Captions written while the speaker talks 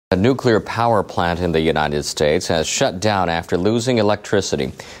A nuclear power plant in the United States has shut down after losing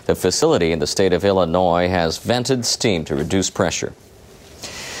electricity. The facility in the state of Illinois has vented steam to reduce pressure.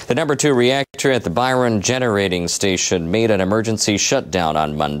 The number 2 reactor at the Byron generating station made an emergency shutdown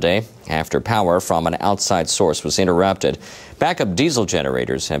on Monday after power from an outside source was interrupted. Backup diesel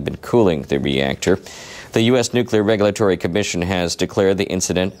generators have been cooling the reactor. The U.S. Nuclear Regulatory Commission has declared the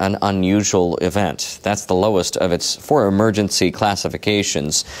incident an unusual event. That's the lowest of its 4 emergency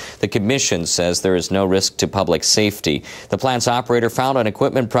classifications. The commission says there is no risk to public safety. The plant's operator found an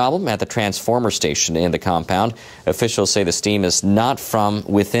equipment problem at the transformer station in the compound. Officials say the steam is not from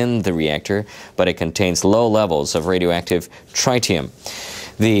within the reactor, but it contains low levels of radioactive tritium.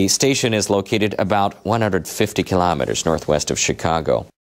 The station is located about 150 kilometers northwest of Chicago.